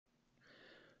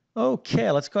Okay,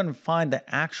 let's go ahead and find the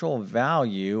actual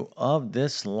value of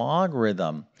this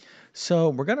logarithm. So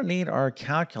we're going to need our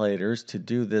calculators to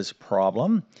do this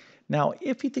problem. Now,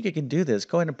 if you think you can do this,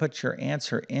 go ahead and put your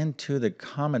answer into the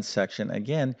comment section.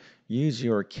 Again, use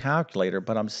your calculator,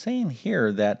 but I'm saying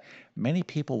here that many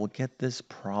people will get this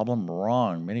problem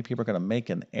wrong. Many people are going to make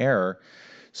an error.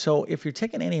 So if you're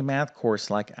taking any math course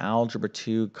like Algebra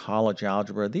 2, College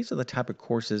Algebra, these are the type of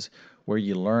courses where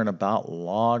you learn about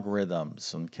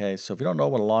logarithms, okay? So if you don't know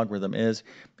what a logarithm is,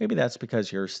 maybe that's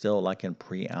because you're still like in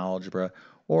pre-algebra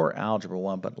or algebra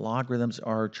 1, but logarithms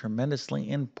are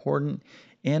tremendously important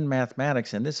in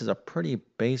mathematics, and this is a pretty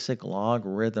basic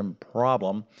logarithm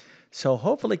problem. So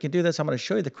hopefully you can do this. I'm going to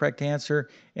show you the correct answer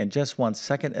in just 1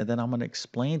 second, and then I'm going to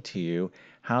explain to you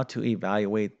how to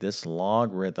evaluate this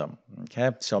logarithm. Okay,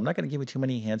 so I'm not going to give you too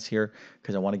many hints here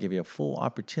because I want to give you a full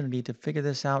opportunity to figure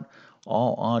this out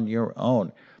all on your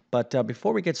own. But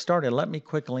before we get started, let me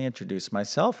quickly introduce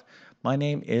myself. My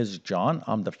name is John.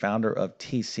 I'm the founder of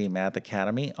TC Math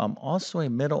Academy. I'm also a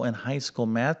middle and high school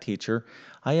math teacher.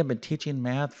 I have been teaching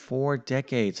math for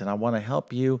decades, and I want to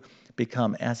help you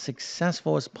become as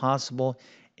successful as possible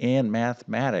in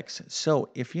mathematics. So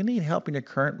if you need help in your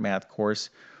current math course,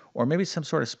 or maybe some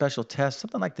sort of special test,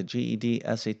 something like the GED,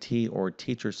 SAT, or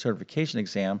teacher certification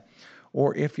exam,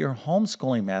 or if you're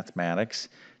homeschooling mathematics,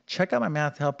 check out my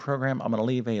Math Help program. I'm going to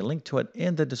leave a link to it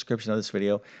in the description of this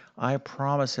video. I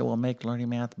promise it will make learning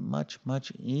math much,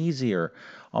 much easier.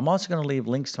 I'm also going to leave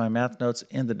links to my math notes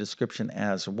in the description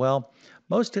as well.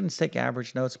 Most students take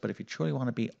average notes, but if you truly want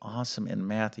to be awesome in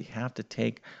math, you have to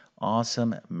take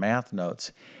awesome math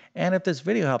notes. And if this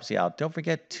video helps you out, don't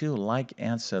forget to like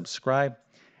and subscribe,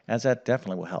 as that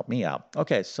definitely will help me out.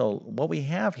 Okay, so what we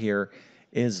have here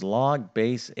is log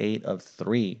base 8 of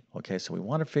 3. Okay, so we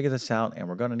want to figure this out, and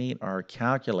we're going to need our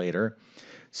calculator.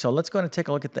 So let's go ahead and take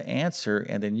a look at the answer,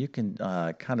 and then you can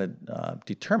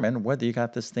determine whether you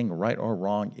got this thing right or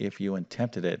wrong if you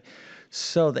attempted it.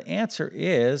 So the answer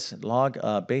is log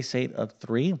base 8 of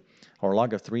 3, or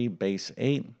log of 3 base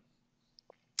 8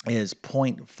 is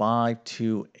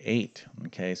 0.528.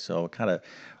 Okay, so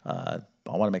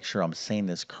I want to make sure I'm saying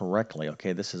this correctly.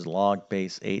 Okay, this is log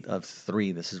base 8 of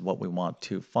 3. This is what we want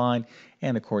to find.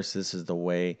 And of course, this is the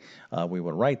way we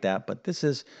would write that, but this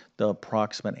is the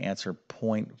approximate answer,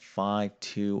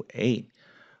 0.528.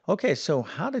 Okay, so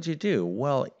how did you do?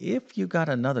 Well, if you got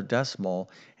another decimal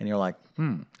and you're like,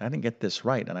 I didn't get this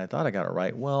right, and I thought I got it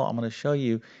right, well, I'm going to show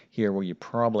you here where you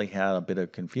probably had a bit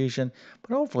of confusion,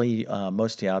 but hopefully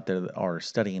most of you out there that are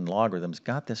studying logarithms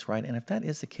got this right, and if that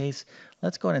is the case,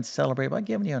 let's go ahead and celebrate by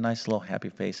giving you a nice little happy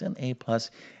face, an A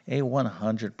plus, a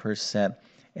 100%,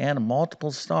 and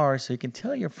multiple stars so you can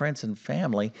tell your friends and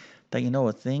family that you know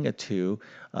a thing or two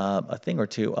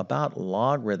about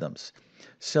logarithms.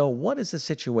 So what is the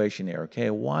situation here? Okay,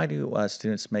 why do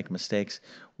students make mistakes?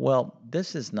 Well,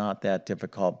 this is not that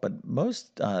difficult, but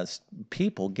most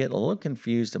people get a little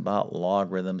confused about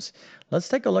logarithms. Let's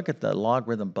take a look at the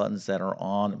logarithm buttons that are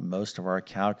on most of our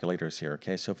calculators here.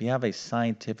 Okay, so if you have a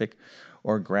scientific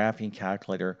or graphing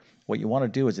calculator, what you want to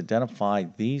do is identify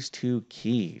these two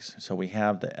keys. So we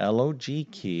have the log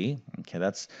key, okay,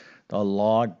 that's the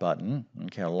log button,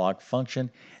 okay, a log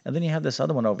function. And then you have this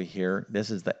other one over here. This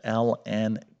is the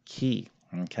ln key,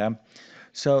 okay?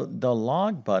 So the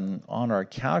log button on our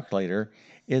calculator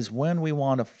is when we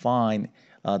want to find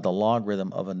the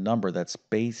logarithm of a number that's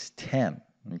base 10,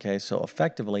 okay? So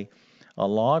effectively, a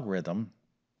logarithm,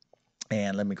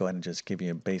 and let me go ahead and just give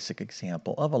you a basic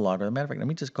example of a logarithm. Matter of fact, let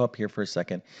me just go up here for a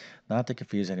second, not to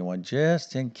confuse anyone,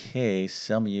 just in case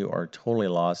some of you are totally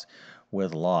lost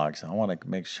with logs. I want to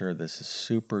make sure this is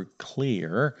super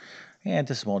clear. And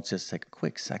this won't just take a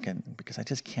quick second because I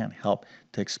just can't help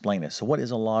to explain this. So what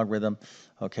is a logarithm?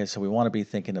 Okay, so we want to be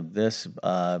thinking of this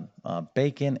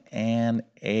bacon and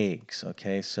eggs.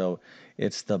 Okay, so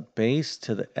it's the base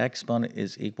to the exponent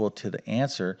is equal to the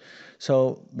answer.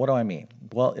 So what do I mean?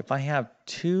 Well, if I have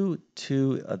 2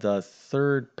 to the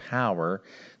third power,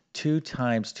 2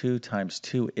 times 2 times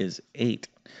 2 is 8.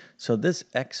 So this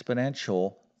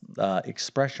exponential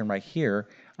expression right here,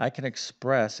 I can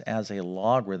express as a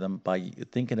logarithm by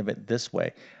thinking of it this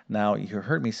way. Now, you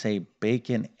heard me say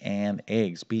bacon and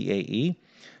eggs, B-A-E.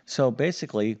 So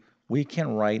basically, we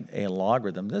can write a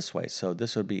logarithm this way. So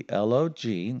this would be log.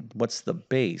 What's the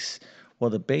base?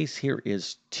 Well, the base here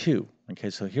is 2.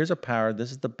 Okay, so here's a power. This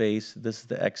is the base. This is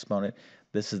the exponent.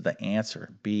 This is the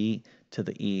answer. B to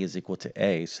the E is equal to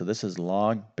A. So this is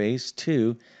log base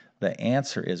 2. The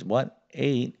answer is what?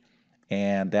 8.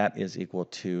 And that is equal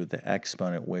to the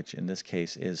exponent, which in this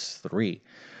case is 3.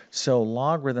 So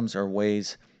logarithms are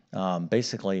ways,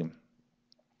 basically,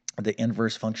 the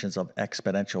inverse functions of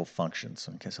exponential functions.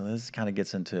 Okay, so this kind of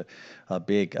gets into a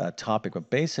big topic, but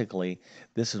basically,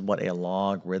 this is what a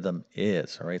logarithm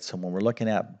is. All right, so when we're looking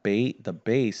at the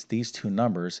base, these two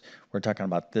numbers, we're talking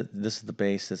about this is the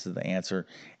base, this is the answer,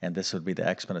 and this would be the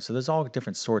exponent. So there's all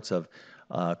different sorts of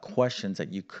questions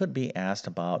that you could be asked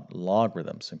about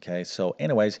logarithms. Okay, so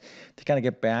anyways, to kind of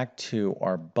get back to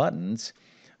our buttons,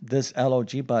 this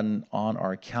log button on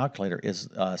our calculator is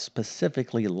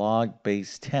specifically log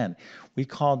base 10. We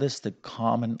call this the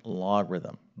common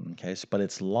logarithm, okay? But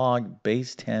it's log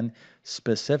base 10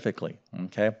 specifically,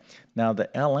 okay? Now the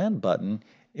ln button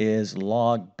is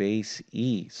log base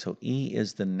e. So e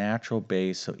is the natural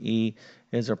base. So e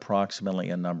is approximately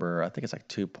a number, I think it's like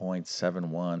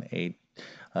 2.718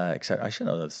 except I should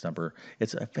know this number.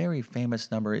 It's a very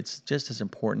famous number. It's just as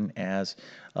important as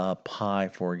pi,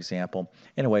 for example.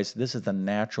 Anyways, this is the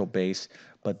natural base,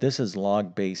 but this is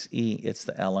log base e. It's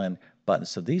the ln button.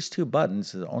 So these two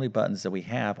buttons are the only buttons that we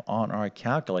have on our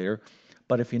calculator.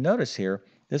 But if you notice here,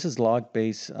 this is log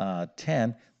base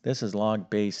 10. This is log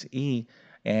base e.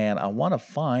 And I want to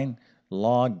find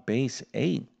log base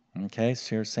 8. Okay,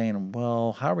 so you're saying,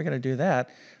 well, how are we going to do that?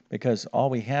 Because all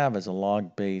we have is a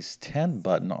log base 10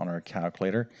 button on our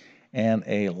calculator and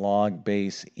a log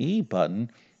base E button.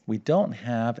 We don't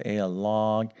have a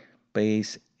log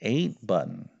base 8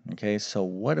 button. Okay, so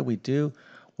what do we do?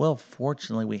 Well,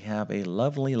 fortunately, we have a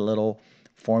lovely little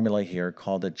formula here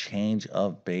called the change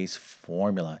of base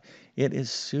formula. It is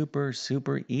super,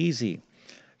 super easy.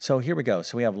 So here we go.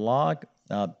 So we have log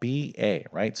BA,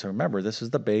 right? So remember, this is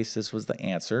the base, this was the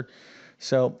answer.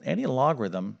 So any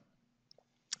logarithm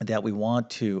that we want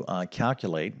to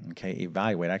calculate, okay,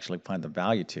 evaluate, actually find the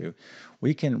value to,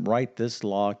 we can write this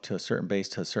log to a certain base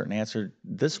to a certain answer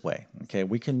this way, okay?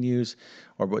 We can use,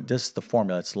 or this is the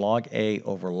formula, it's log A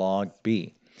over log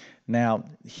B. Now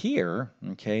here,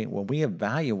 okay, when we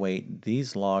evaluate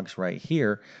these logs right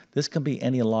here, this can be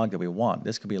any log that we want.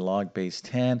 This could be log base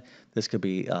 10, this could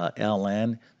be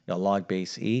ln, log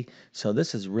base e. So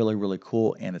this is really, really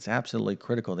cool, and it's absolutely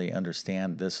critical that you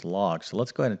understand this log. So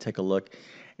let's go ahead and take a look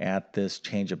at this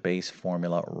change of base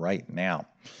formula right now.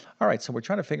 All right, so we're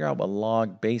trying to figure out what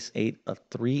log base 8 of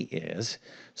 3 is.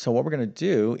 So what we're going to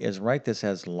do is write this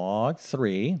as log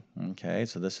 3. Okay,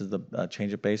 so this is the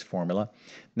change of base formula.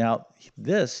 Now,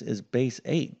 this is base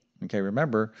 8. Okay,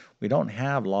 remember, we don't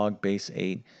have log base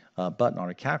 8 button on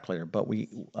a calculator, but we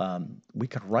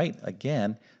could write,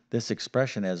 again, this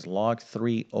expression as log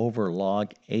 3 over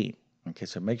log 8. Okay,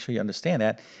 so make sure you understand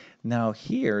that. Now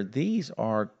here,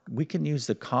 we can use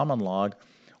the common log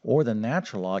or the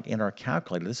natural log in our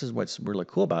calculator. This is what's really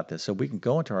cool about this. So we can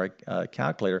go into our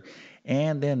calculator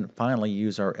and then finally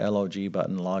use our log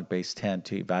button, log base 10,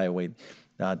 to evaluate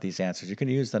these answers. You can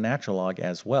use the natural log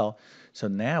as well. So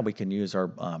now we can use our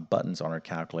buttons on our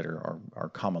calculator, or our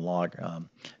common log,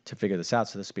 to figure this out.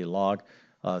 So this would be log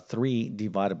 3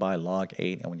 divided by log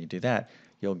 8. And when you do that,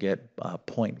 you'll get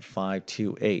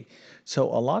 0.528. So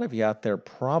a lot of you out there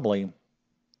probably,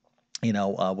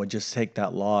 would just take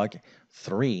that log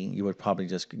 3. You would probably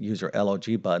just use your log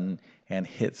button and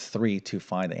hit 3 to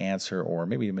find the answer, or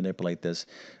maybe you manipulate this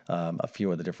a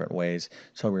few of the different ways.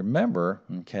 So remember,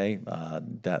 okay,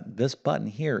 that this button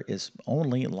here is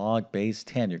only log base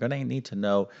 10. You're going to need to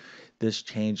know this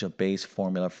change of base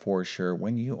formula for sure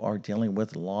when you are dealing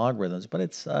with logarithms, but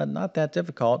it's not that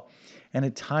difficult, and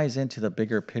it ties into the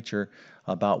bigger picture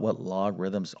about what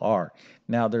logarithms are.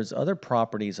 Now, there's other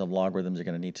properties of logarithms you're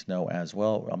going to need to know as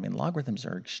well. I mean, logarithms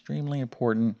are extremely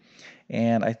important,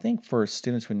 and I think for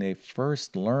students when they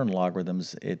first learn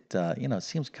logarithms, it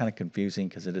seems kind of confusing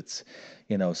because it's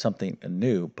something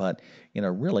new. But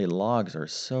really, logs are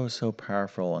so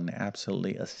powerful and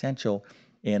absolutely essential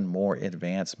in more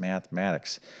advanced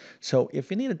mathematics. So if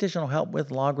you need additional help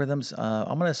with logarithms,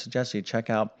 I'm going to suggest you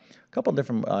check out a couple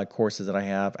different courses that I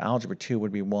have. Algebra 2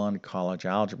 would be one, college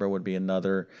algebra would be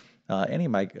another. Any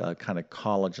of my kind of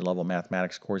college level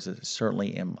mathematics courses,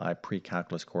 certainly in my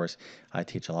pre-calculus course, I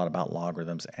teach a lot about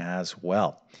logarithms as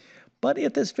well. But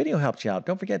if this video helped you out,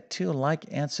 don't forget to like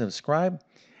and subscribe.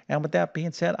 And with that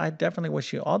being said, I definitely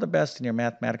wish you all the best in your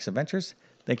mathematics adventures.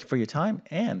 Thank you for your time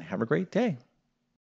and have a great day.